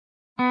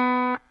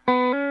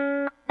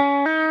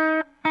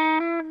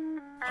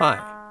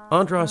Hi,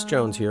 Andras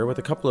Jones here with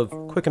a couple of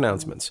quick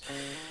announcements.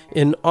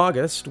 In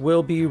August,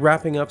 we'll be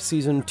wrapping up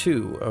Season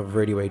 2 of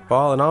Radio 8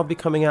 Ball, and I'll be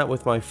coming out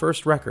with my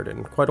first record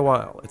in quite a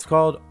while. It's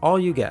called All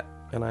You Get,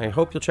 and I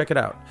hope you'll check it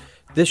out.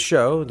 This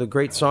show, the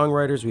great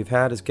songwriters we've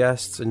had as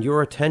guests, and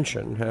your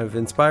attention have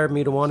inspired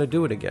me to want to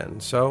do it again,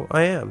 so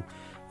I am.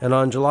 And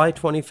on July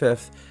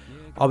 25th,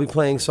 I'll be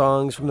playing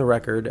songs from the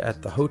record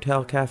at the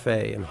Hotel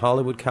Cafe in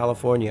Hollywood,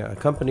 California,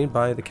 accompanied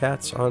by the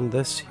cats on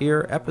this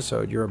here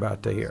episode you're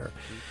about to hear.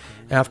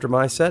 After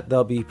my set,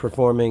 they'll be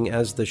performing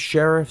as the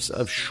Sheriffs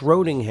of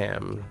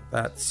Schrodingham.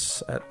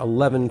 That's at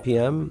 11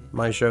 p.m.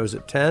 My show's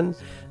at 10.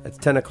 That's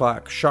 10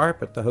 o'clock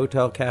sharp at the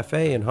Hotel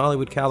Cafe in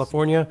Hollywood,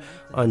 California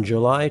on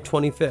July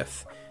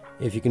 25th.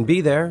 If you can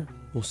be there,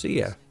 we'll see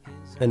you.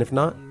 And if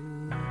not,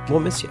 we'll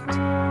miss you.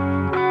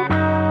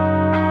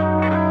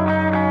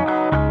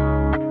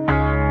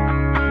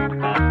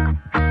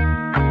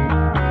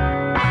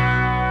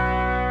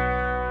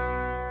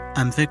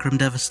 I'm Vikram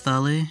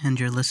Devastali, and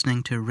you're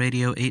listening to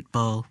Radio 8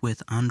 Ball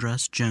with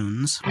Andras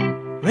Jones.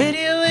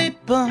 Radio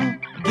 8 Ball,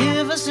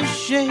 give us a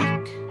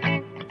shake.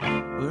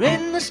 We're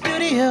in the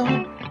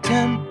studio,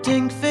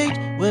 tempting fate.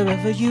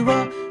 Wherever you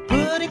are,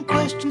 putting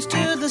questions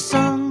to the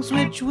songs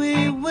which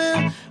we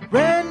will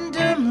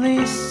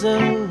randomly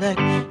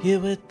select. Here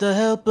with the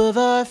help of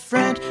our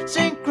friend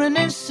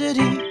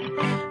Synchronicity.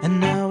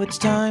 And now it's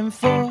time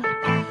for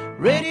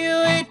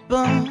Radio 8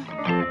 Ball.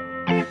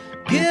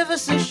 Give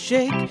us a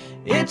shake,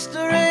 it's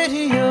the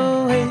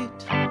Radio 8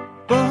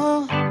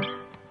 Ball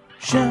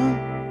Show.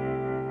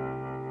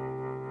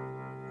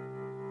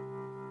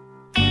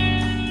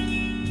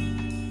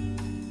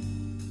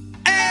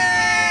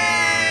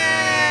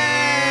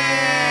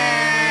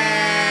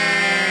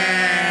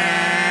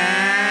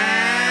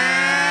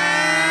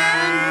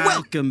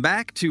 Welcome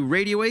back to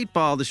Radio 8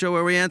 Ball, the show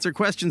where we answer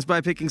questions by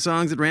picking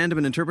songs at random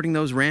and interpreting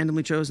those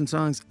randomly chosen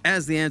songs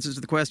as the answers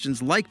to the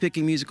questions, like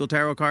picking musical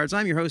tarot cards.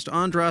 I'm your host,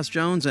 Andras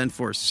Jones, and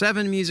for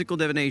 7 musical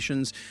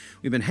divinations,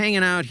 we've been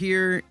hanging out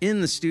here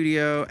in the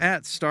studio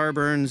at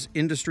Starburns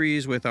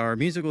Industries with our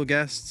musical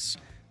guests,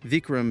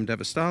 Vikram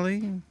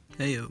Devastali,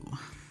 Heyo,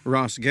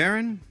 Ross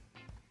Guerin,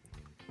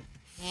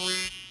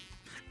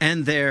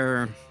 and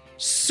their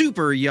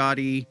super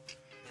yachty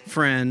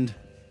friend,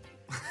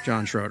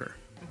 John Schroeder.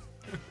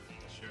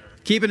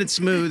 Keeping it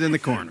smooth in the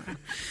corner.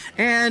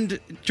 And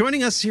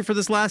joining us here for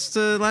this last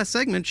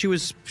segment, she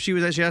was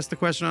as she asked the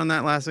question on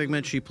that last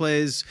segment, she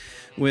plays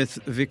with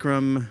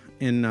Vikram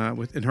in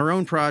her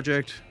own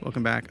project.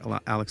 Welcome back,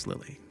 Alex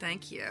Lilly.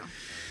 Thank you.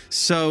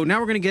 So now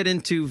we're going to get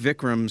into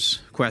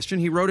Vikram's question.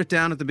 He wrote it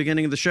down at the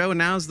beginning of the show, and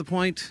now's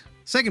the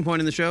second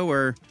point in the show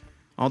where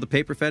all the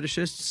paper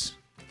fetishists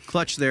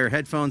clutch their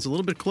headphones a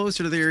little bit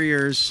closer to their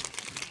ears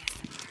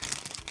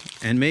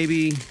and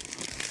maybe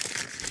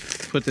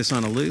put this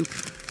on a loop.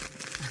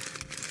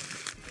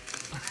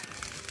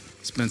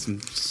 Spend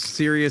some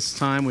serious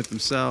time with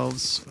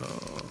themselves.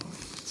 Oh,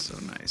 so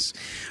nice.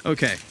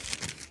 Okay.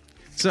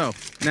 So,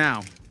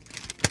 now,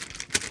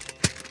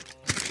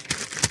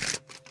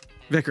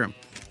 Vikram,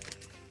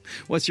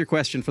 what's your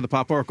question for the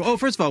Pop Oracle? Oh,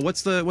 first of all,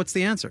 what's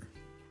the answer?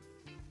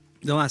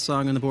 The last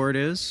song on the board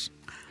is?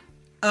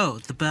 Oh,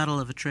 The Battle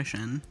of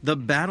Attrition. The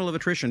Battle of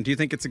Attrition. Do you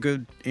think it's a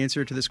good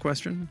answer to this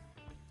question?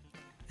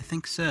 I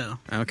think so.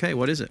 Okay,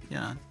 what is it?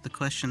 Yeah, the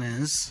question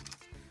is,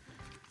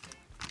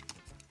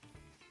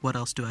 what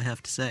else do I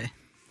have to say?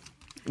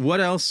 What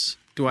else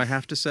do I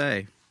have to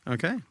say?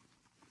 Okay.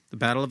 The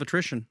Battle of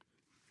Attrition.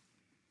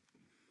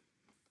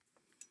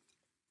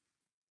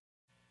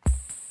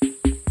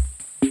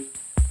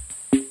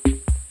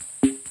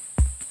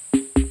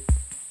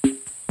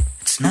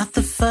 It's not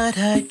the fight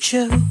I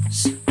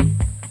chose,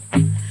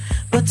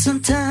 but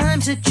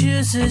sometimes it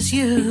chooses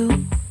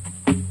you.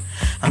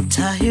 I'm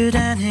tired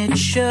and it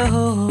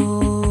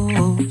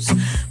shows,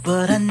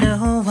 but I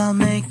know I'll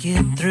make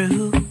it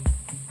through.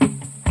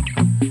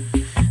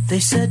 They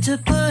said to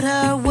put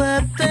our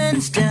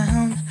weapons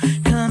down,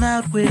 come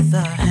out with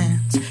our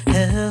hands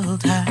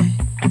held high.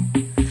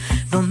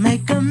 They'll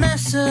make a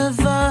mess of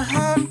our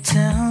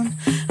hometown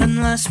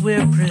unless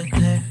we're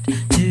prepared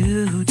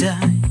to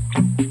die.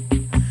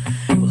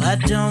 Well, I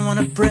don't want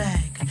to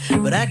brag,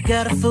 but I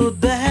got a full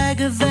bag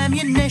of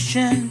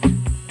ammunition,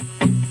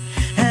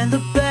 and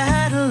the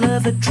battle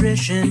of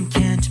attrition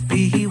can't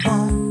be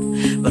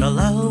won, but I'll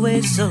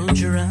always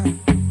soldier on.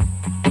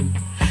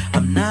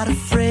 I'm not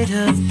afraid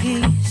of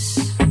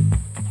peace,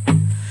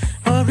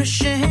 or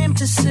ashamed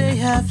to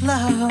say I've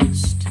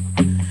lost.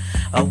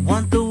 I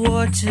want the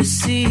war to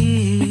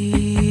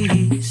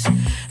cease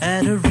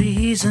at a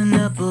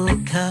reasonable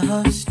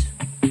cost.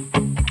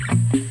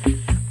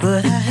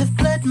 But I have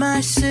bled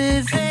my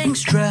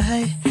savings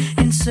dry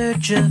in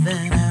search of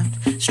an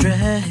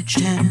outstretched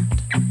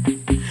hand.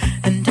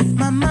 And if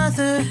my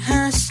mother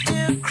has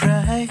to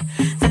cry,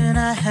 then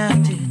I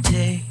have to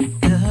take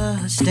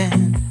a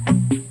stand.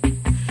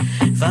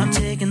 If I'm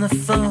taking the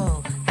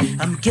fall,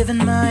 I'm giving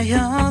my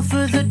all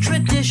for the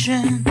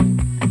tradition.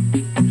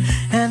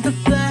 And the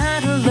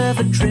battle of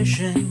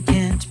attrition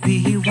can't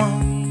be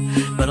won,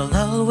 but I'll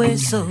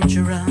always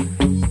soldier on.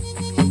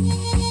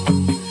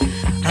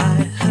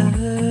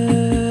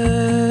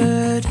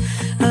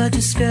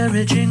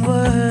 discouraging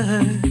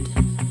word.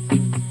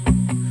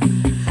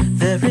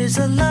 There is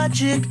a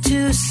logic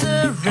to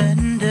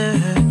surrender,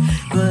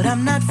 but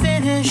I'm not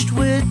finished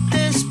with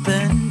this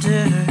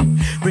bender.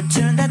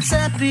 Return that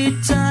sappy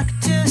talk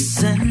to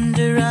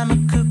sender. I'm a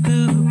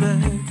cuckoo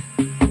bird.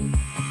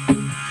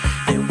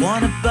 They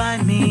wanna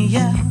buy me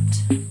out,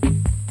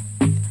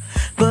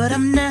 but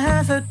I'm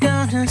never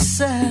gonna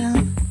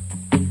sell.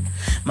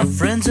 My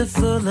friends are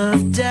full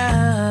of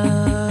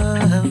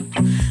doubt,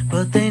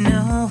 but they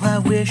know I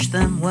wish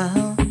them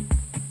well.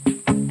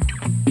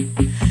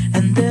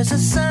 And there's a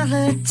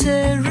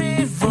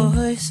solitary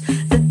voice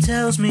that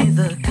tells me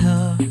the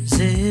cause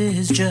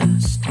is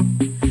just,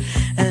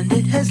 and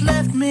it has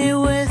left me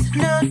with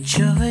no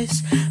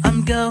choice.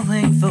 I'm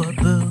going for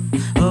boom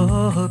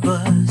or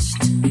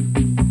bust.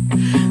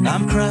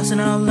 I'm crossing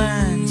all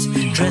lines,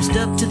 dressed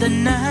up to the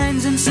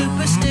nines in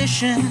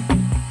superstition,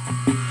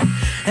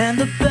 and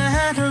the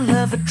battle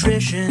of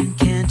attrition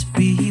can't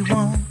be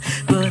won,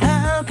 but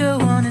I'll go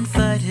on and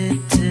fight it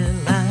till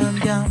I'm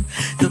gone.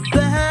 The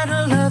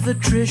battle of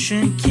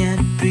attrition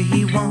can't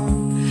be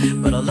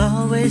won, but I'll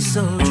always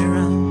soldier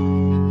on.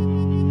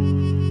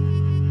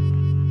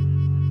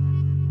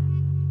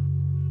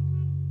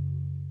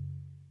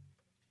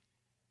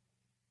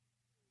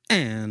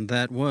 And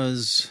that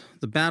was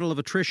The Battle of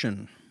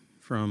Attrition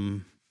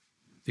from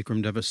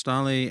Vikram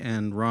Devastali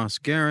and Ross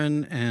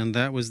Guerin, and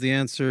that was the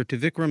answer to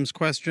Vikram's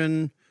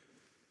question.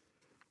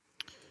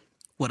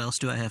 What else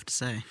do I have to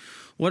say?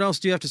 What else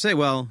do you have to say?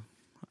 Well,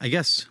 I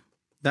guess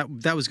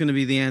that was going to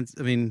be the answer.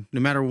 I mean,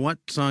 no matter what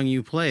song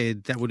you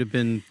played, that would have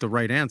been the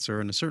right answer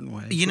in a certain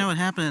way. You know what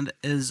happened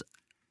is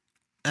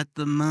at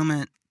the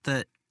moment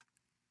that...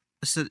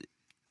 So,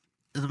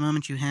 the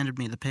moment you handed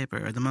me the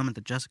paper, or the moment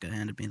that Jessica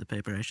handed me the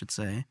paper, I should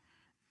say,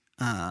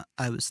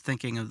 I was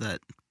thinking of that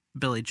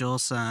Billy Joel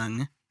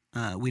song,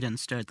 We Didn't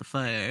Start the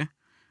Fire,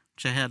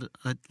 which I had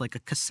a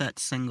cassette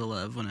single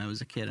of when I was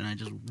a kid, and I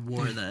just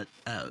wore that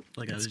out.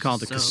 It's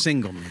called a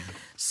single, man.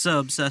 So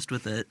obsessed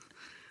with it.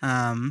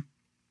 And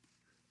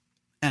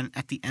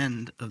at the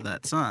end of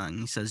that song,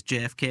 he says,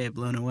 JFK,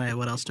 blown away,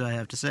 what else do I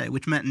have to say?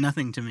 Which meant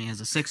nothing to me as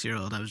a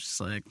 6-year-old. I was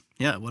just like,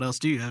 yeah, what else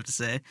do you have to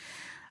say?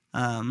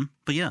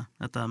 But yeah,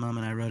 at that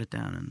moment I wrote it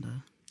down,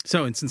 and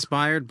so it's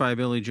inspired by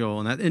Billy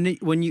Joel,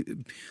 when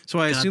you, so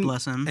I God assume,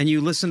 bless him. And you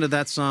listen to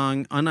that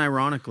song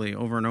unironically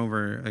over and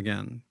over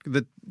again.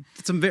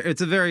 It's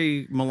a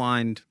very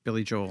maligned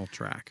Billy Joel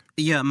track.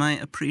 Yeah, my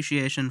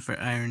appreciation for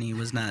irony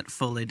was not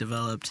fully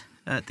developed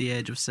at the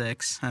age of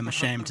 6. I'm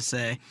ashamed to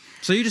say.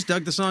 So you just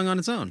dug the song on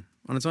its own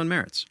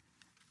merits.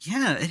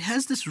 Yeah, it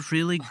has this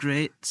really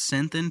great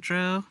synth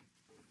intro.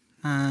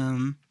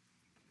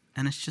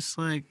 And it's just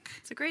like...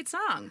 It's a great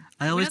song.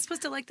 You're not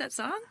supposed to like that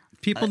song?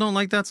 People don't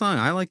like that song.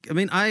 I'm a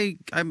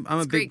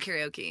It's big...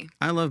 great karaoke.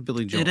 I love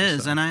Billy Joel. It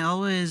is, so. and I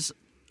always...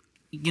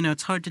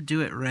 it's hard to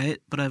do it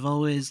right, but I've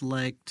always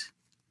liked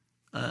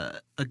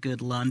a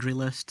good laundry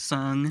list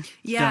song.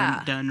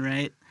 Yeah. Done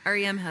right.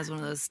 R.E.M. has one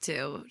of those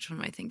too. Which one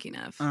am I thinking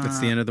of? It's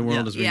the End of the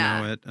World yeah. as we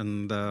Yeah. know it,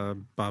 and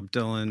Bob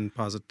Dylan,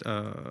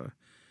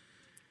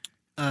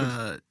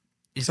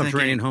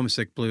 Subterranean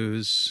Homesick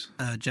Blues.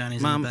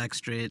 Johnny's Mom- in the back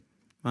street.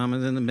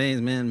 Mama's in the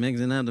basement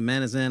mixing up the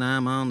medicine.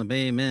 I'm on the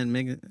pavement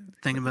mixing.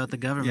 Thinking about the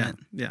government.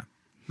 Yeah.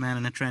 Man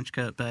in a trench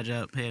coat, badge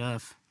out, paid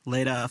off.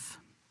 Laid off.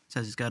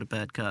 Says he's got a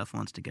bad cough,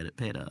 wants to get it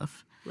paid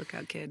off. Look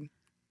out, kid.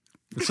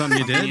 It's something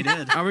you did? You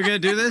did. Are we going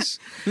to do this?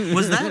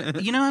 Was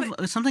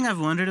that, something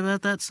I've wondered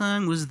about that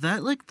song, was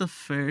that like the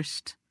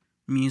first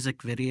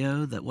music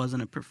video that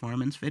wasn't a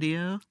performance video?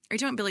 Are you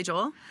talking about Billy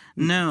Joel?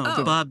 No,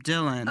 Oh. Bob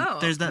Dylan. Oh.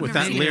 There's that With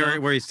that video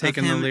lyric where he's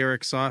taking of the him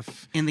lyrics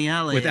off in the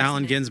alley. with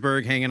Allen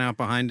Ginsberg hanging out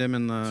behind him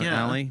in the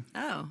Yeah. alley.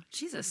 Oh,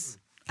 Jesus.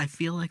 I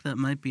feel like that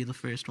might be the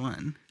first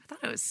one. I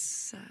thought it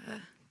was...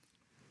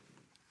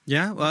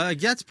 Yeah, well, I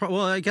guess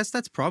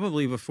that's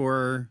probably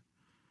before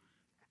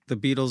the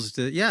Beatles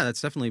did. Yeah,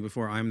 that's definitely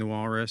before I'm the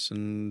Walrus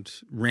and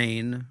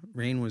Rain.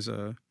 Rain was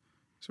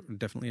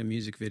definitely a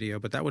music video,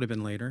 but that would have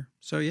been later.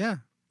 So yeah,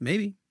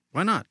 maybe.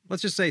 Why not?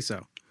 Let's just say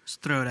so.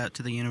 Just throw it out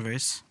to the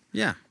universe.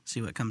 Yeah.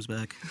 See what comes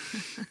back.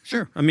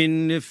 Sure. I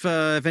mean, if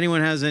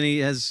anyone has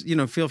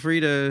feel free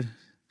to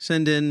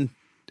send in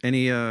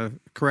any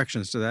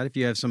corrections to that. If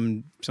you have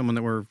someone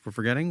that we're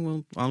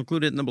forgetting, I'll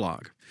include it in the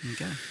blog.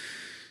 Okay.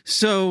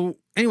 So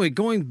anyway,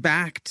 going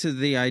back to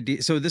the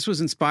idea, so this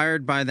was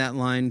inspired by that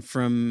line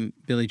from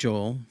Billy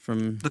Joel.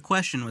 From The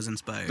question was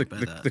inspired by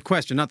that. The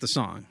question, not the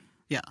song.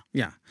 Yeah.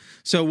 Yeah.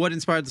 So what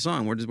inspired the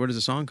song? Where does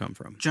the song come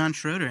from? John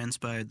Schroeder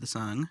inspired the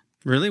song.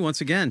 Really?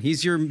 Once again,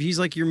 he's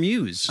like your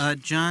muse.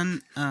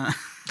 John,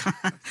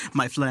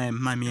 my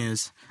flame, my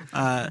muse.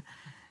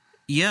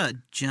 Yeah,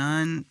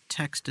 John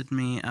texted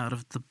me out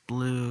of the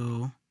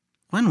blue.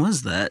 When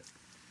was that?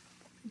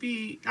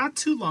 Maybe not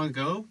too long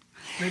ago.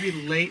 Maybe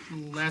late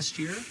last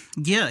year.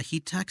 Yeah,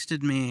 he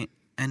texted me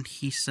and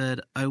he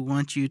said, I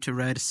want you to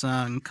write a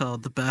song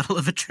called The Battle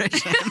of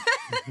Attrition.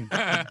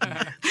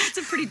 It's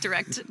a pretty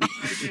direct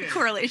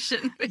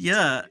correlation.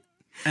 Yeah.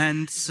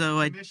 And so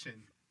I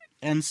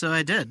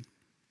did.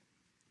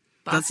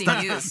 Bossy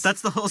Muse.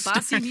 That's the whole story.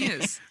 Bossy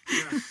Muse.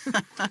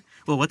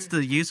 Well, what's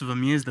the use of a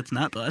muse that's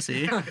not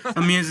bossy?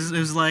 A muse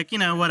is like,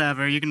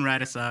 whatever. You can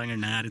write a song or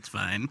not. It's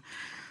fine.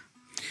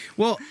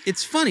 Well,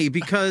 it's funny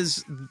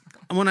because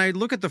when I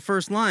look at the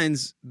first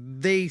lines,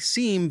 they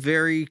seem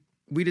very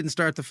 "We Didn't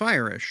Start the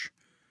Fire"-ish.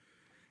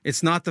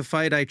 It's not the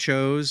fight I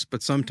chose,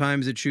 but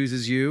sometimes it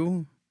chooses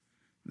you.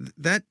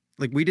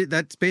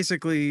 That's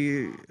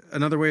basically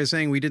another way of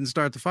saying we didn't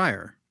start the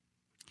fire.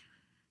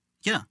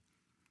 Yeah.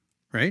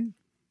 Right?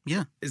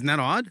 Yeah. Isn't that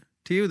odd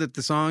to you that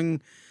the song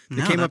that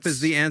No, came up that's- as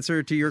the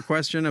answer to your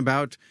question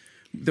about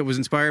that was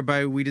inspired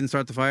by We Didn't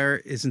Start the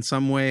Fire is in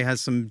some way has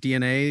some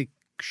DNA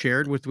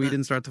shared with We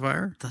Didn't Start the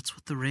Fire? That's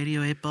what the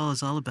Radio 8 Ball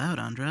is all about,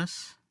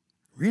 Andres.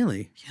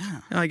 Really?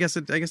 Yeah. Oh, I guess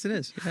it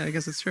is. Yeah, I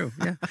guess it's true.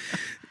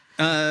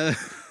 Yeah.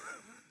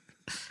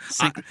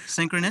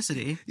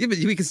 Synchronicity. Yeah, but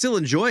we can still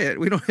enjoy it.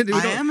 We don't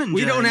I am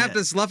we don't enjoying have it.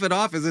 to slough it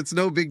off as it's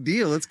no big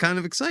deal. It's kind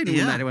of exciting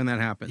Yeah. when that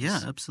happens. Yeah,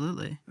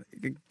 absolutely.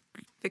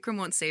 Vikram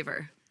won't save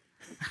her.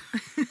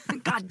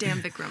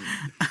 Goddamn Vikram.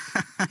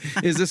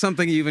 Is this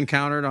something you've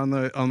encountered on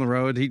the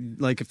road? He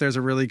if there's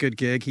a really good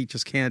gig, he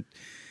just can't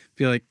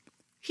be like,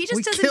 He just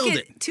We doesn't killed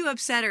get it. too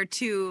upset or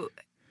too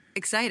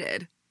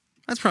excited.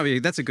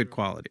 that's a good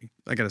quality,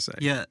 I gotta say.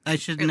 Yeah, I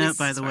should Or at note, least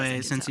by as the far as I way,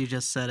 can since tell. you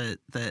just said it,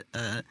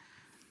 that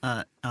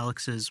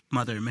Alex's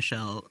mother,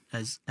 Michelle,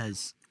 has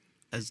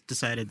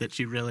decided that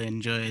she really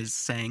enjoys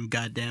saying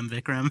 "goddamn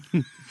Vikram"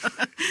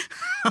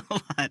 a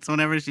lot. So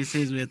whenever she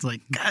sees me, it's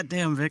like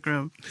 "goddamn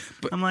Vikram."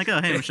 I'm like, "Oh,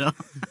 hey, Michelle,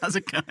 how's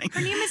it going?"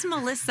 Her name is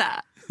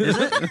Melissa.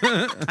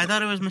 I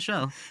thought it was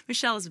Michelle.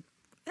 Michelle is.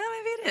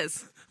 Oh, maybe it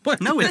is.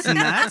 No, it's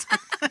not.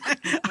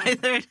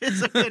 Either it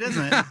is or it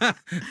isn't.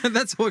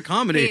 That's what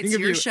comedy. Hey, it's If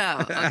your you- show,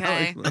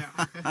 okay?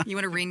 You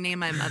want to rename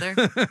my mother?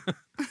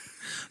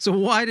 So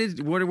where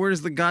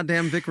does the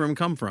goddamn Vikram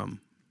come from?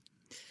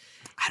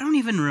 I don't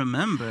even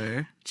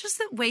remember. Just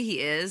the way he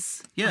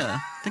is. Yeah,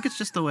 I think it's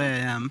just the way I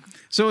am.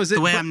 So is it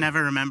The way I'm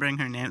never remembering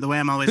her name. The way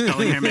I'm always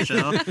calling her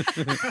Michelle.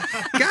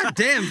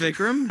 goddamn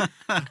Vikram?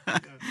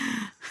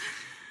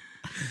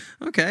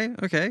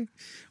 Okay.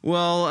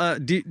 Well,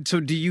 do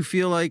you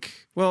feel like?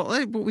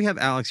 Well, we have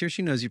Alex here.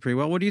 She knows you pretty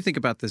well. What do you think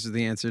about this? As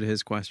the answer to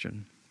his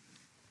question.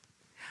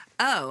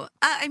 Oh,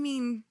 I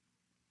mean,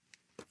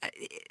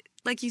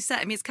 like you said,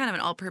 I mean, it's kind of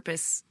an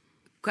all-purpose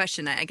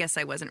question. I guess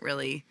I wasn't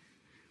really.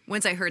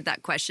 Once I heard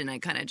that question, I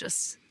kind of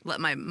just let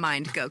my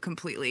mind go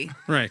completely,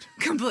 Right.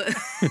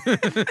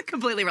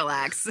 completely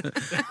relax.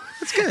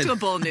 That's good. To a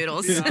bowl of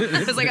noodles. I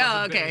was like,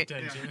 oh, okay.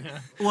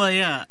 Well,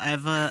 yeah, I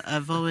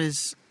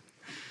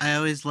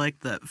always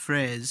liked that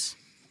phrase,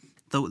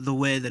 the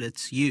way that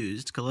it's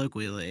used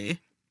colloquially,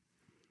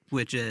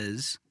 which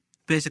is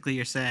basically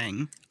you're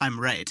saying I'm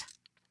right.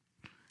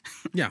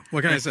 Yeah.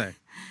 What can I say?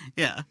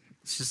 Yeah,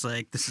 it's just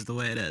like this is the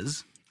way it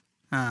is,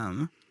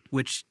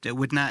 which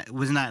was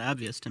not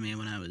obvious to me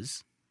when I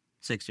was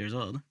 6 years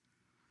old.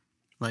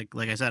 Like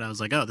I said, I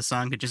was like, oh, the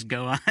song could just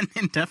go on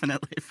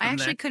indefinitely. From I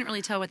actually there. couldn't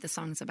really tell what the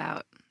song's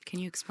about. Can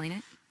you explain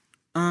it?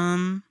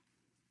 I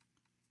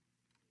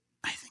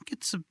think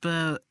it's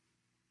about,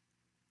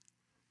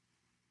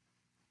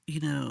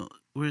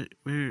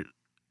 we're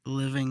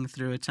living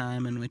through a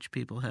time in which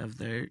people have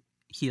their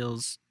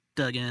heels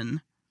dug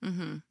in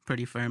Mm-hmm.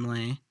 pretty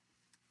firmly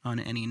on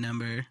any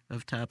number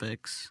of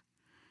topics.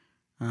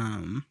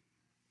 And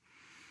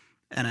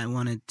I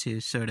wanted to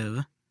sort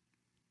of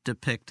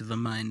depict the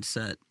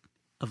mindset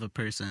of a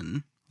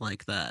person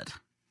like that.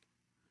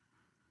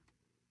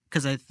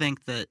 Because I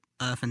think that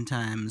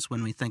oftentimes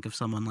when we think of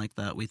someone like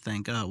that, we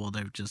think, oh, well,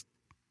 they've just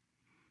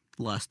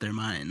lost their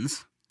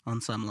minds on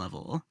some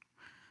level.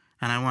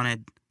 And I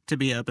wanted to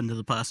be open to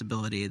the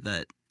possibility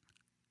that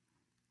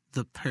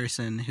the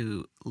person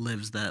who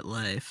lives that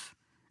life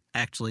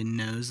actually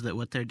knows that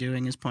what they're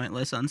doing is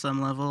pointless on some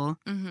level,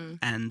 Mm-hmm.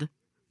 and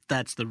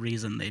that's the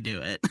reason they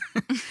do it.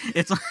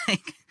 it's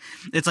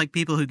like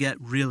people who get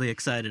really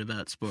excited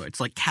about sports,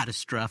 like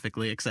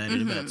catastrophically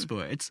excited about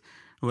sports,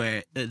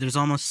 where there's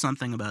almost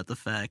something about the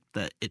fact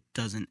that it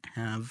doesn't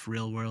have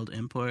real world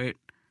import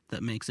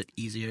that makes it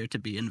easier to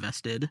be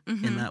invested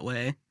in that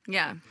way.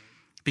 Yeah.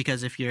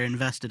 Because if you're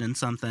invested in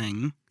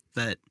something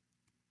that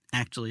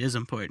actually is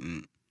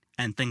important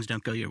and things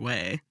don't go your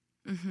way,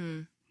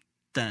 Mm-hmm.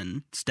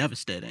 then it's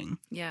devastating.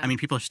 Yeah. I mean,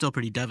 people are still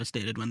pretty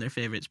devastated when their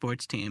favorite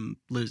sports team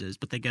loses,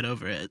 but they get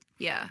over it.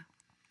 Yeah.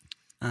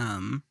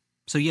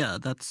 So yeah,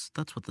 that's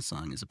what the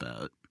song is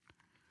about.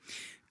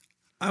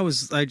 I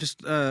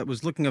just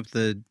was looking up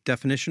the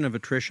definition of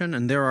attrition,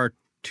 and there are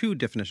two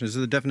definitions.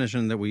 The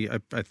definition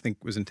that I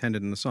think was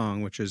intended in the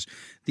song, which is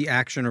the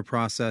action or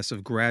process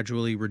of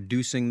gradually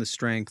reducing the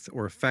strength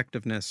or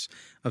effectiveness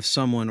of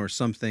someone or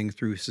something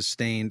through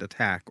sustained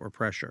attack or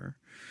pressure.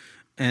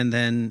 And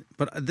then,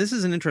 but this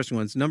is an interesting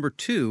one. It's number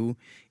 2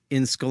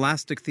 in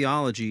scholastic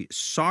theology,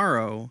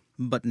 sorrow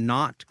but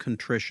not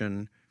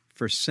contrition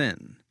for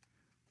sin,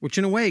 which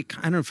in a way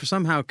kind of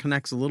somehow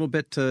connects a little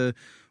bit to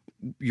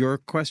your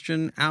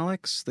question,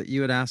 Alex, that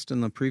you had asked in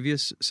the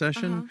previous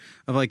session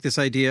of like this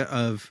idea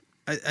of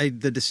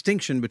the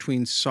distinction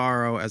between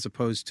sorrow as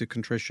opposed to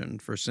contrition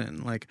for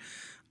sin. Like,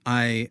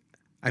 I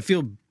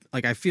feel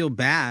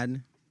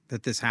bad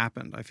that this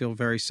happened. I feel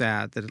very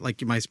sad that,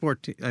 like,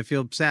 I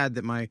feel sad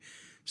that my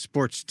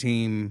sports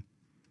team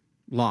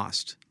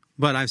lost,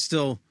 but I'm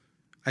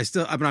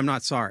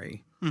not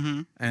sorry.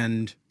 Mm-hmm.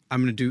 And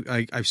I'm going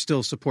to I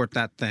still support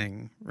that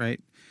thing. Right.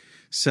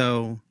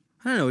 So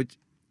I don't know.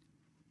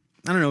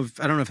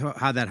 I don't know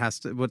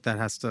what that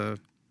has to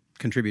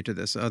contribute to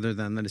this, other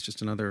than that it's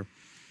just another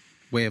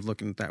way of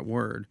looking at that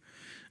word.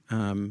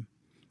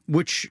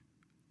 Which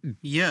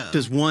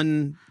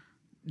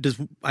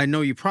I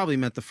know you probably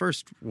meant the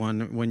first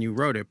one when you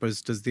wrote it, but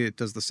does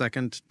the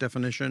second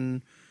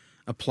definition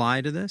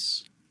apply to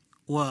this?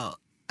 Well,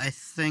 I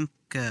think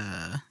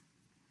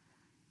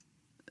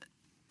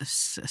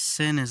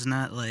sin is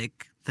not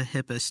like the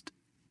hippest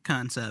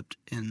concept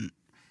in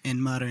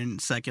modern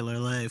secular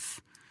life.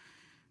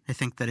 I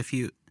think that if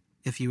you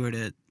were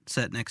to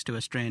sit next to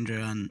a stranger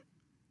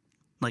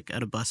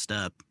at a bus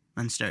stop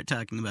and start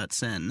talking about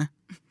sin,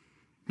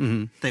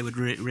 Mm-hmm. they would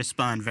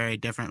respond very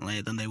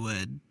differently than they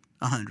would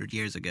 100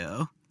 years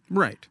ago.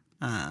 Right.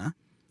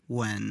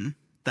 When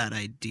that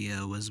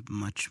idea was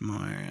much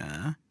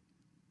more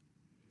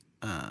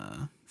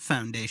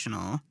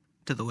foundational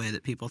to the way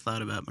that people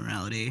thought about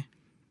morality.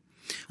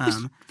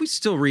 We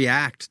still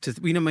react to.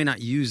 We may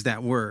not use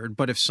that word,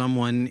 but if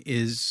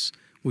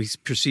we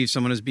perceive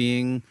someone as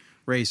being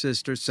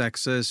racist or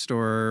sexist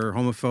or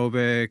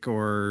homophobic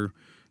or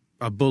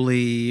a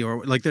bully,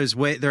 or like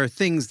there are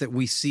things that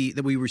we see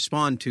that we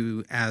respond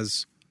to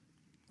as,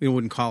 we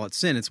wouldn't call it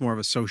sin. It's more of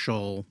a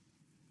social,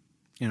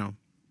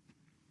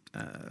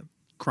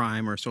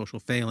 crime or social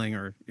failing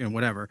or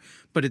whatever.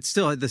 But it's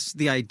still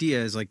the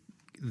idea is like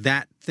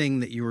that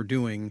thing that you were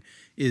doing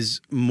is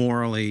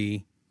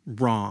morally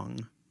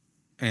wrong,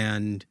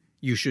 and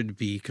you should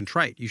be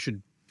contrite. You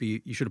should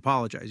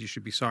apologize. You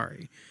should be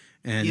sorry.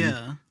 And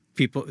Yeah.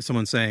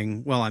 someone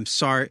saying, well, I'm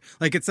sorry.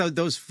 Like it's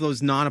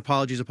those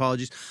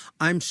non-apologies.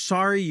 I'm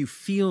sorry you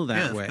feel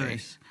that way. Of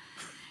course.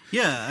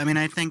 Yeah, I mean,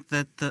 I think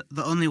that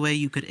the only way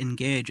you could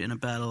engage in a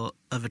battle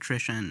of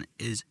attrition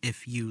is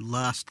if you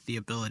lost the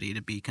ability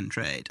to be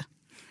contrite.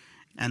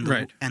 And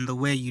the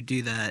way you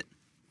do that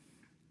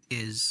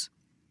is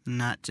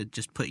not to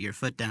just put your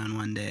foot down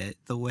one day.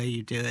 The way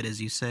you do it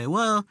is you say,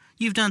 well,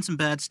 you've done some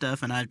bad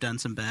stuff and I've done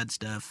some bad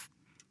stuff.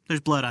 There's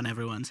blood on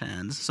everyone's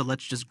hands, so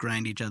let's just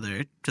grind each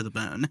other to the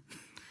bone.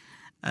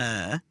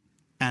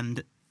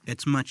 And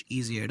it's much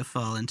easier to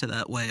fall into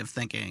that way of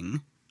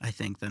thinking, I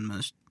think, than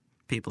most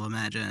people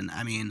imagine.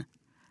 I mean,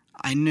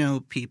 I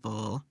know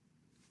people,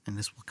 and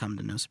this will come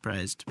to no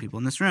surprise to people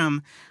in this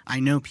room, I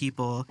know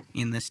people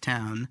in this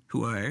town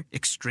who are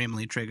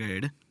extremely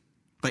triggered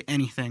by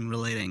anything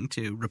relating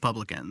to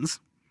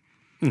Republicans.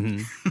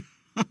 Mm-hmm.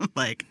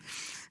 Like,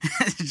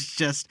 it's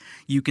just,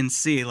 you can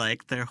see,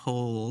 like, their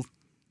whole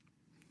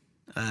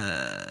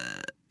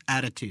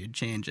attitude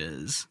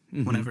changes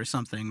whenever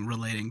something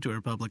relating to a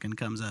Republican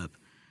comes up.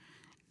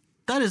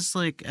 That is,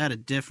 like, at a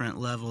different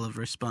level of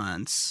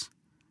response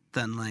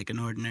than, like, an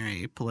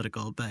ordinary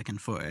political back and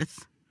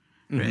forth,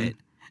 right?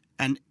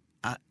 And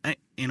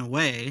in a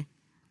way,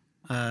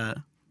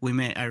 we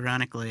may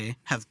ironically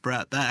have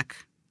brought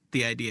back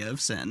the idea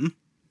of sin,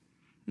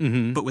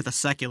 but with a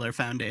secular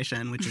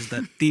foundation, which is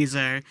that these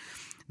are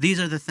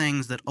the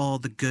things that all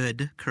the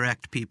good,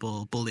 correct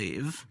people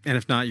believe. And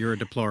if not, you're a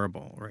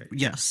deplorable, right?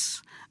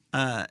 Yes.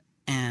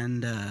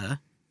 And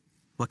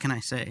what can I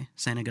say?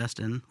 St.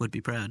 Augustine would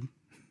be proud.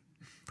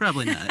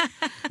 Probably not.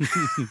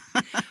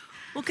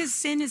 Well, because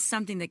sin is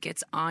something that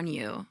gets on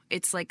you.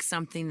 It's like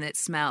something that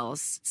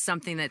smells,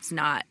 something that's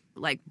not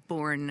like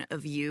born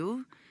of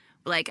you.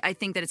 Like, I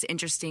think that it's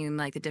interesting,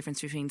 like the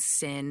difference between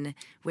sin,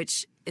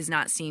 which is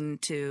not seen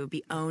to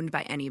be owned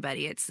by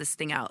anybody. It's this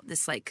thing out,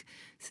 this like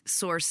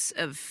source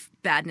of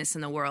badness in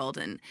the world.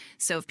 And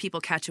so if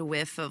people catch a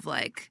whiff of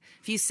like,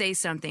 if you say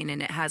something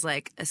and it has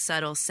like a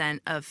subtle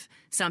scent of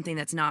something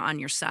that's not on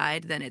your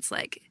side, then it's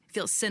like,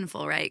 feels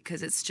sinful, right?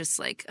 Because it's just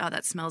like, oh,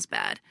 that smells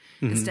bad.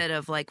 Instead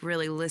of like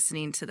really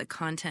listening to the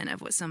content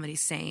of what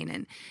somebody's saying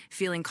and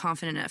feeling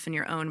confident enough in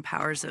your own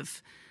powers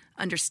of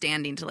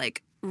understanding to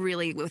like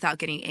really, without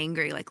getting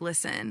angry, like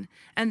listen.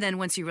 And then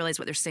once you realize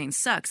what they're saying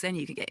sucks, then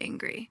you can get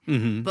angry.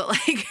 But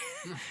like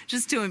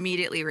just to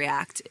immediately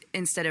react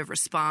instead of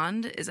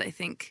respond is, I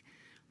think,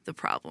 the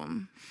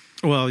problem.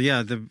 Well,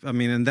 yeah,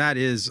 and that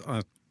is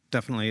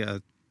definitely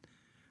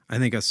I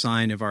think a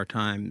sign of our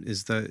time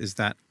is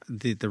that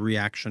the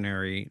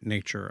reactionary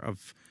nature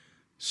of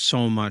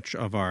so much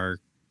of our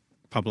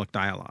public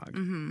dialogue.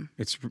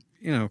 It's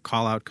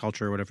call out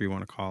culture, whatever you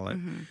want to call it.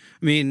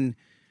 I mean,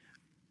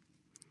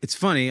 it's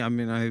funny. I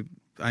mean,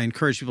 I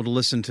encourage people to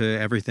listen to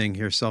everything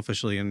here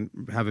selfishly and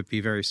have it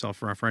be very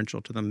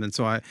self-referential to them. And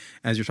so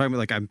as you're talking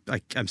about,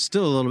 like I'm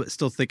still a little bit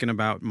still thinking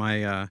about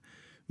my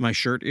my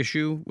shirt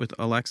issue with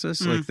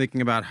Alexis, like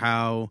thinking about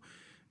how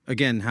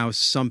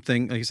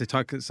something, like I say,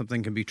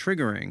 something can be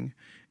triggering,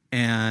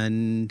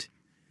 and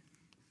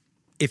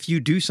if you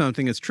do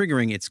something that's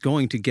triggering, it's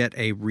going to get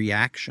a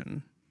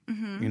reaction,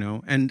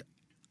 and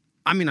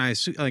I mean, I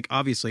assume, like,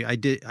 obviously I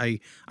did.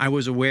 I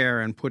was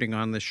aware and putting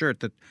on the shirt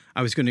that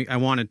I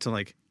wanted to,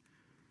 like,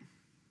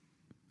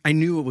 I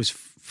knew it was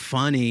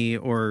funny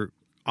or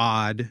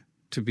odd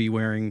to be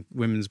wearing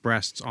women's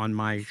breasts on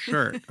my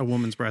shirt, a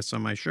woman's breasts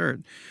on my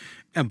shirt.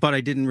 But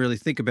I didn't really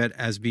think of it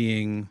as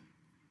being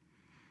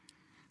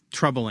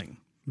troubling.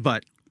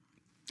 But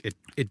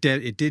it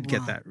did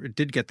get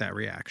that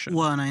reaction.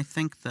 Well, and I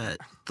think that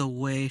the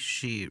way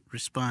she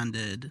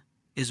responded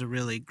is a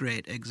really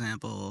great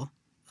example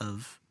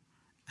of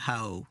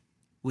how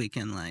we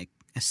can, like,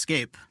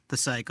 escape the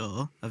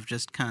cycle of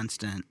just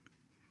constant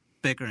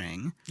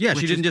bickering. Yeah,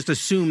 she didn't just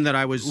assume that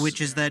I was a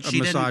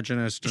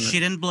misogynist. She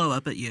didn't blow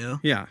up at you.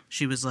 Yeah.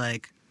 She was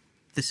like,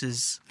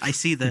 I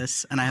see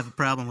this and I have a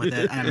problem with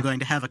it, and I'm going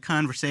to have a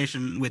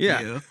conversation with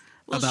you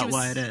about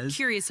why it is.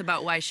 Curious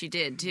about why she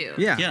did too.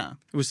 Yeah. Yeah.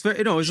 It was,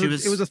 it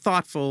was a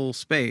thoughtful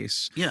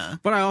space. Yeah.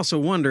 But I also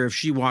wonder if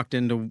she walked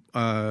into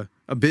a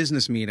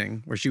business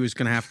meeting where she was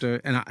going to have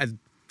to, and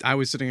I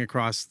was sitting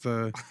across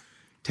the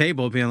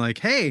table being like,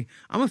 hey,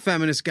 I'm a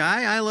feminist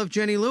guy. I love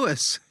Jenny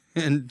Lewis.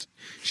 And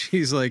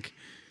she's like,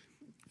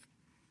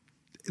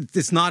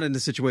 it's not in a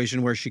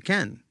situation where she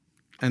can.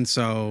 And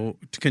so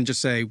can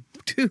just say,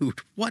 dude,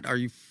 what are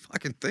you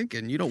fucking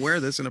thinking? You don't wear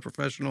this in a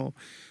professional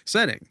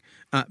setting.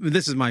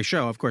 This is my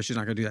show. Of course, she's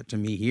not going to do that to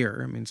me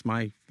here. I mean,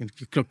 you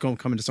don't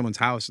come into someone's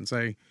house and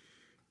say,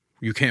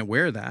 you can't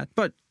wear that.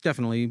 But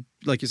definitely,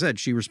 like you said,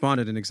 she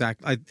responded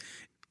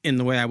in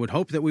the way I would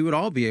hope that we would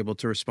all be able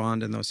to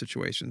respond in those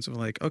situations. Of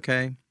like,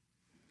 okay,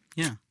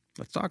 yeah,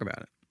 let's talk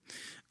about it.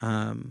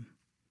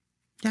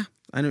 Yeah,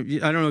 I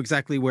don't know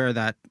exactly where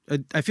that.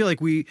 I feel like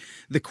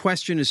the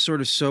question is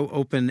sort of so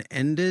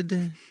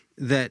open-ended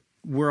that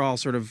we're all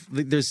sort of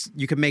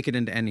you can make it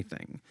into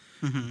anything.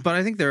 Mm-hmm. But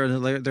I think there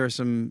are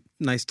some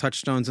nice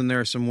touchstones, and there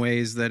are some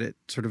ways that it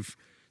sort of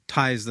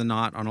ties the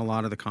knot on a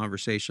lot of the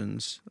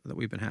conversations that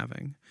we've been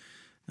having.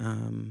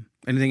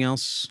 Anything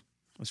else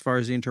as far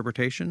as the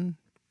interpretation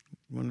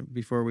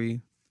before we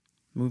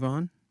move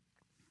on?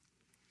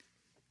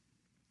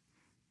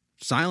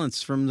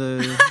 Silence from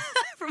the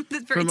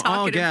from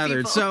all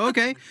gathered. People. So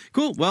okay,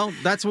 cool. Well,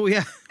 that's what we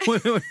have.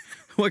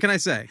 What can I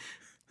say?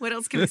 What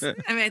else can we say?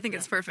 I mean, I think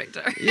it's perfect.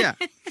 Yeah.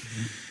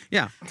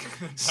 Yeah.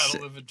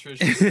 Battle of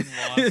attrition has been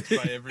lost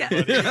by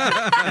everybody.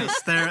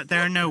 Yes, there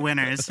are no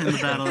winners in the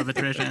battle of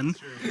attrition.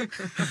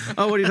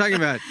 Oh, what are you talking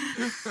about?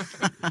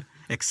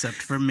 Except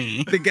for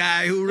me. The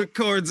guy who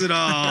records it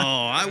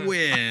all. I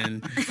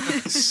win.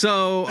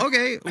 So,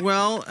 okay.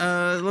 Well,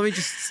 let me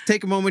just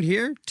take a moment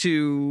here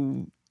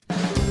to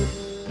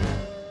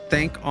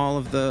thank all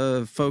of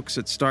the folks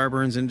at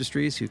Starburns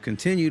Industries who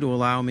continue to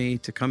allow me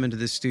to come into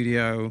this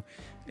studio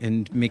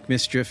and make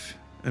mischief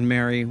and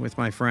merry with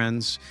my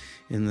friends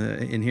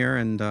in here,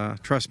 and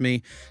trust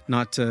me,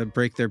 not to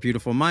break their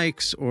beautiful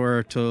mics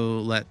or to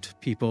let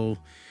people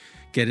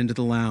get into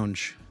the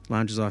lounge.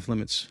 Lounge is off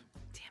limits.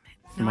 Damn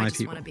it! No, I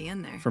just want to be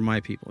in there. For my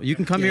people, you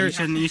can come here.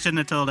 You shouldn't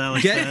have told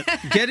Alex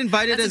that. Get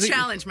invited. That's as a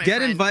challenge, my Get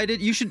friend.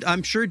 invited. You should.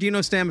 I'm sure Dino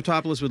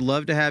Stamatopoulos would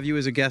love to have you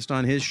as a guest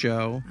on his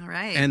show. All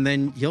right. And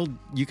then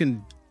you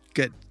can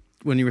get,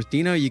 when you're with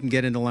Dino, you can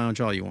get into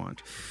lounge all you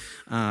want.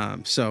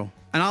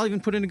 And I'll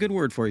even put in a good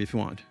word for you if you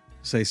want.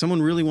 Say,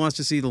 someone really wants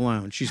to see the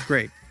lounge. She's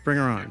great. Bring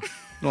her on.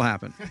 It'll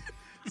happen.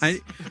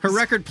 Her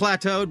record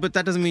plateaued, but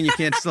that doesn't mean you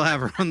can't still have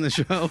her on the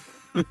show.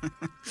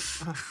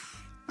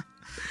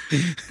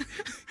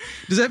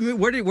 Does that mean,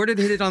 where did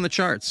it hit on the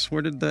charts?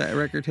 Where did the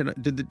record hit? I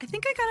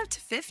think I got up to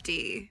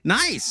 50.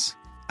 Nice.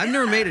 I've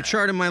never made a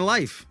chart in my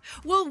life.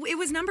 Well, it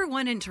was number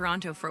 1 in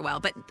Toronto for a while,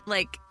 but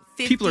like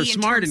 50 People are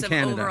smart in terms of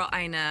Canada. Overall,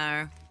 I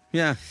know.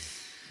 Yeah.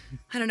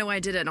 I don't know why I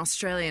did an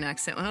Australian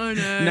accent. Oh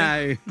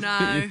no.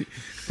 No.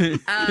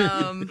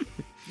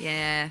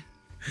 Yeah.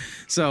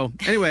 So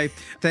anyway,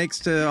 thanks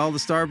to all the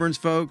Starburns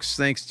folks.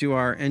 Thanks to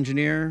our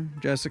engineer,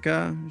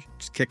 Jessica.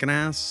 She's kicking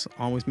ass,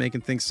 always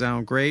making things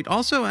sound great.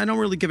 Also, I don't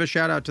really give a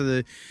shout out to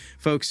the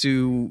folks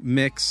who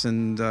mix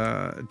and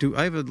I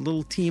have a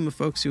little team of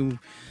folks who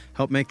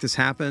help make this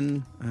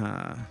happen.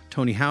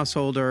 Tony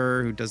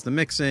Householder, who does the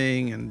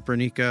mixing, and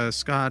Bernica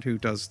Scott, who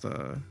does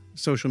the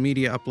social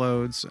media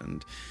uploads.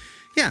 And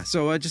yeah,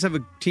 so I just have a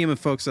team of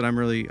folks that I'm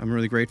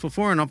really grateful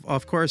for. And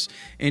of course,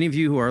 any of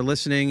you who are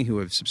listening, who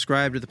have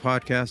subscribed to the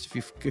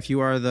podcast, if you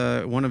are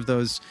one of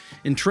those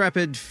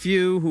intrepid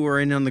few who are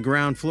in on the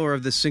ground floor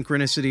of the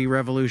synchronicity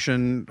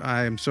revolution,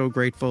 I am so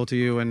grateful to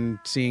you, and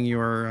seeing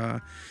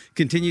your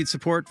continued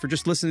support for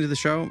just listening to the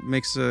show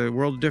makes a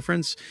world of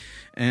difference.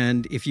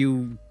 And if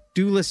you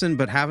do listen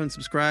but haven't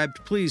subscribed,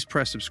 please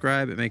press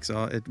subscribe.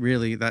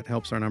 That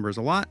helps our numbers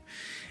a lot.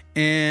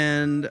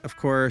 And of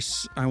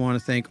course, I want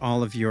to thank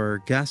all of your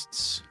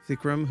guests,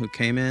 Vikram, who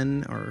came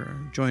in or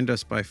joined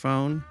us by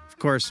phone. Of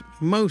course,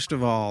 most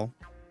of all,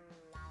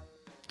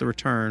 the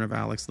return of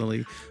Alex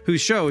Lilly, whose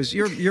shows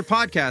your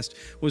podcast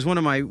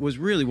was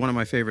really one of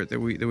my favorite that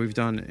we've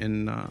done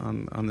in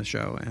on the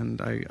show,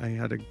 and I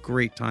had a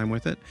great time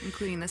with it,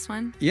 including this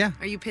one. Yeah.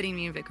 Are you pitting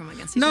me and Vikram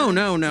against each No. other?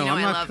 No, You know I'm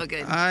I not. love a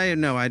good. I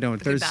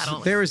don't. good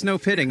battle. There is no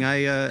pitting.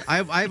 I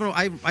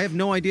have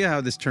no idea how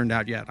this turned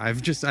out yet.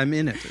 I'm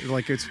in it.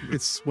 Like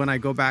it's when I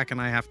go back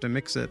and I have to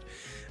mix it,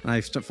 and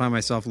I find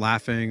myself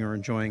laughing or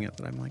enjoying it,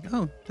 that I'm like,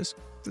 oh, this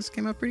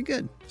came out pretty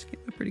good.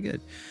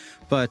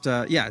 But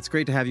yeah, it's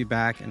great to have you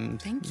back,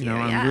 and Thank you know,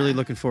 you, I'm yeah. really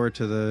looking forward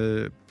to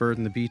the Bird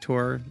and the Bee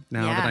tour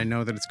now that Yeah. I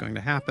know that it's going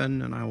to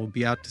happen, and I will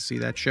be out to see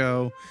that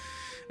show,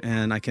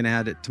 and I can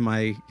add it to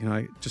my,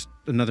 just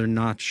another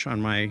notch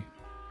on my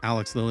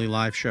Alex Lilly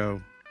live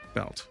show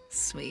belt.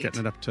 Sweet.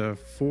 Getting it up to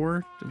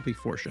 4. It'll be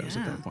 4 shows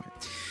at Yeah. that point.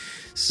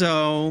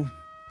 So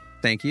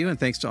thank you, and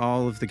thanks to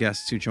all of the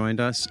guests who joined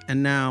us,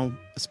 and now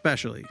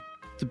especially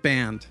the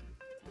band.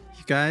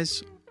 You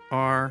guys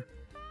are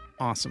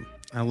awesome.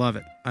 I love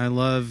it. I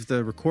love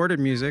the recorded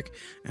music,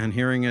 and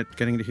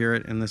getting to hear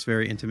it in this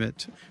very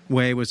intimate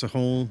way was a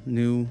whole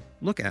new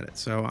look at it.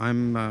 So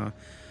I'm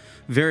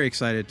very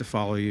excited to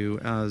follow you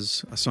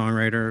as a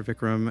songwriter,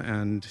 Vikram,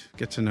 and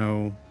get to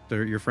know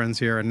your friends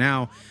here. And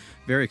now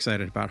very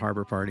excited about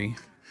Harbor Party.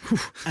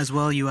 As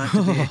well, you have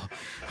to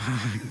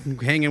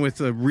be. Hanging with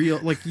the real,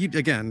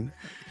 again,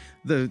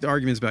 the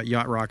arguments about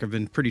yacht rock have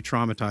been pretty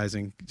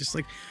traumatizing. Just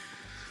like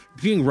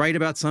being right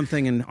about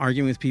something and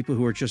arguing with people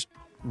who are just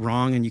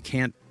wrong, and you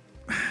can't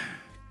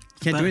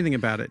do anything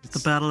about it. The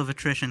battle of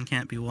attrition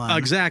can't be won.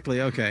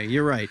 Exactly. Okay,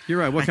 you're right.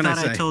 What can I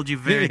say? I told you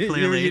very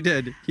clearly. You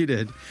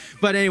did.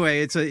 But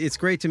anyway, it's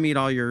great to meet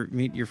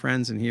your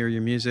friends and hear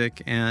your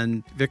music.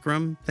 And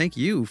Vikram, thank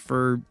you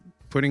for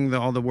putting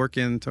all the work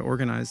in to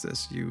organize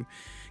this. You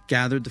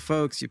gathered the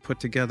folks. You put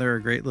together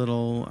a great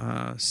little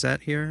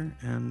set here,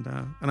 and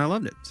I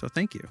loved it. So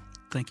thank you.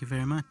 Thank you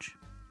very much.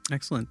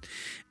 Excellent.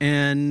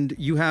 And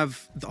you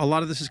have a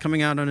lot of this is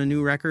coming out on a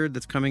new record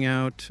that's coming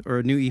out, or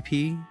a new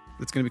EP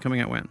that's going to be coming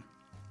out when?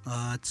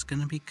 It's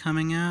going to be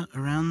coming out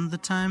around the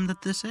time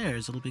that this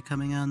airs. It'll be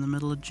coming out in the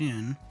middle of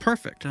June.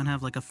 Perfect. Don't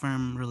have like a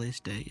firm release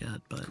date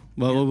yet, but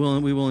well,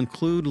 we will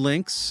include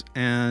links,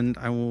 and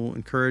I will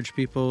encourage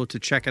people to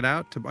check it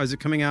out. Is it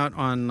coming out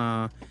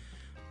on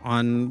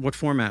what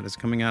format? Is it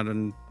coming out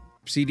on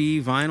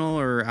CD, vinyl,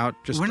 or out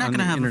just? We're not going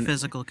going to to have a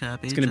physical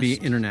copy. It's going to be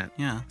internet.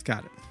 Yeah.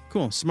 Got it.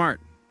 Cool. Smart.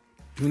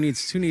 Who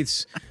needs to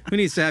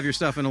have your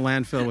stuff in a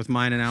landfill with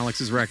mine and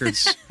Alex's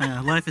records?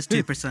 Life is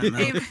 2%, though.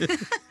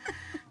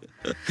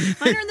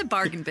 Mine are in the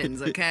bargain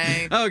bins,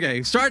 okay?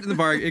 Okay, start in the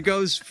bargain. It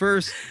goes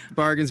first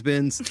bargains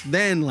bins,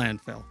 then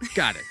landfill.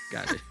 Got it.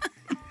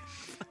 Fuck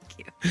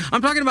you.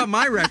 I'm talking about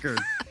my record.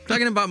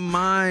 And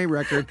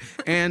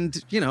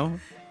And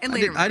I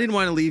later. didn't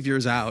want to leave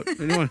yours out.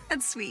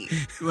 That's sweet.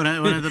 One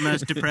of the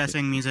most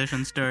depressing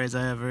musician stories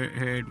I ever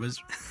heard was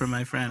from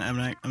my friend. I'm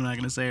not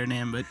going to say her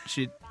name, but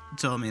she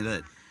told me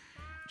that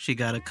she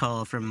got a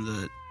call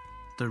from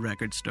the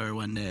record store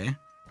one day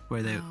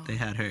where they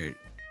had her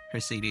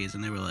CDs,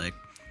 and they were like,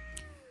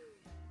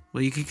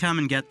 "Well, you can come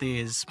and get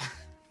these.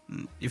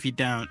 If you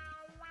don't,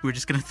 we're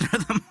just going to throw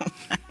them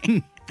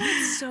away."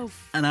 So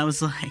And I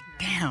was like,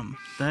 "Damn,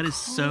 that is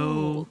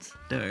so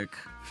dark."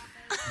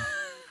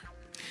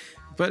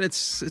 But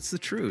it's the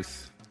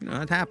truth.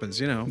 It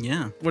happens.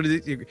 Yeah. What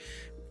is it?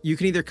 You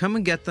can either come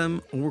and get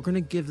them, or we're going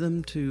to give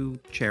them to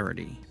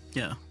charity,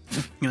 Yeah.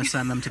 I'm going to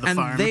send them to the and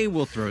farm. they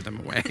will throw them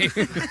away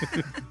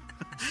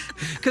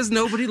because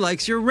nobody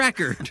likes your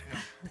record.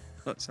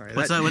 Oh, sorry.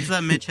 What's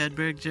that Mitch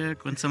Hedberg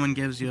joke? When someone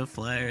gives you a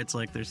flyer, it's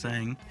like they're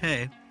saying,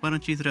 "Hey, why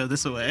don't you throw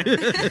this away?"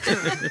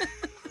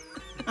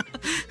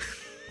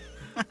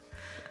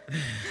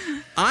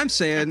 I'm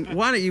saying,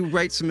 why don't you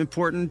write some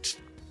important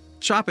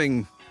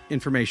shopping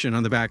information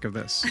on the back of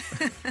this?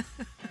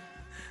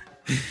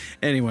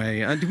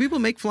 Anyway, do people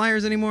make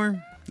flyers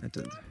anymore?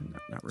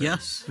 Not really.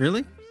 Yes.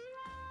 Really?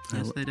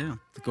 Yes, they do.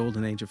 The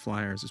golden age of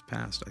flyers is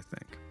past, I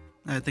think.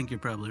 I think you're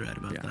probably right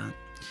about that.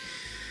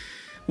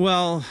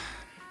 Well,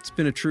 it's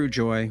been a true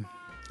joy.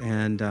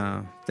 And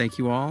thank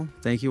you all.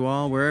 Thank you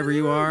all, wherever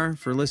you are,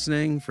 for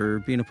listening, for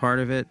being a part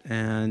of it.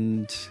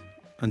 And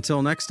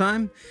until next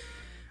time,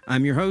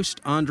 I'm your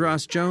host,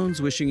 Andras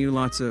Jones, wishing you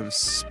lots of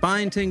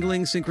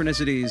spine-tingling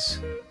synchronicities,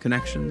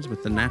 connections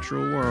with the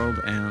natural world,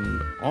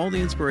 and all the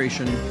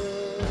inspiration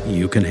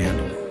you can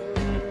handle.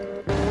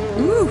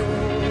 Woo!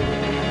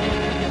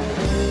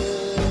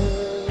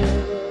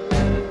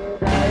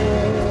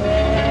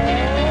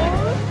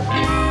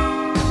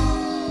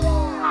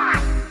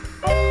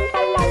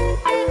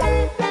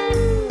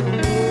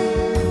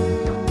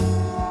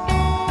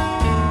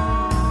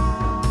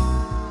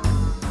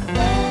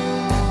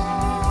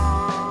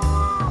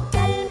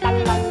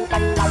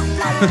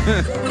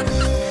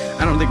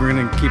 I don't think we're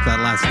going to keep that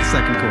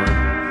second chord.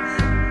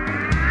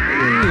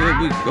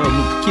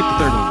 We'll keep the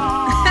third one.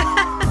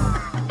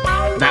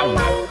 That one.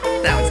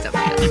 That one's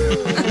definitely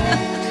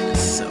good.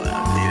 So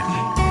out,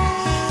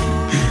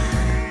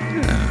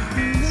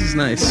 dude. This is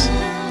nice.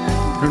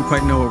 I don't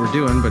quite know what we're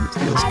doing, but it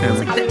feels kind of...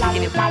 Like the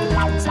beginning of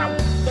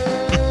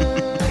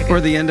Or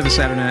the end of a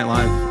Saturday Night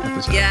Live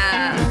episode.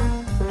 Yeah.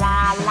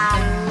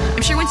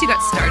 I'm sure once you got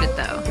started,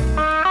 though.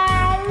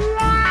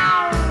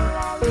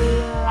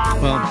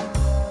 Well,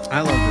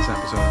 I love this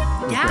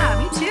episode. It was Yeah,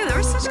 me too. There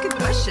were such good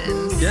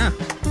questions. great. Yeah.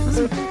 Those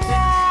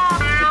are-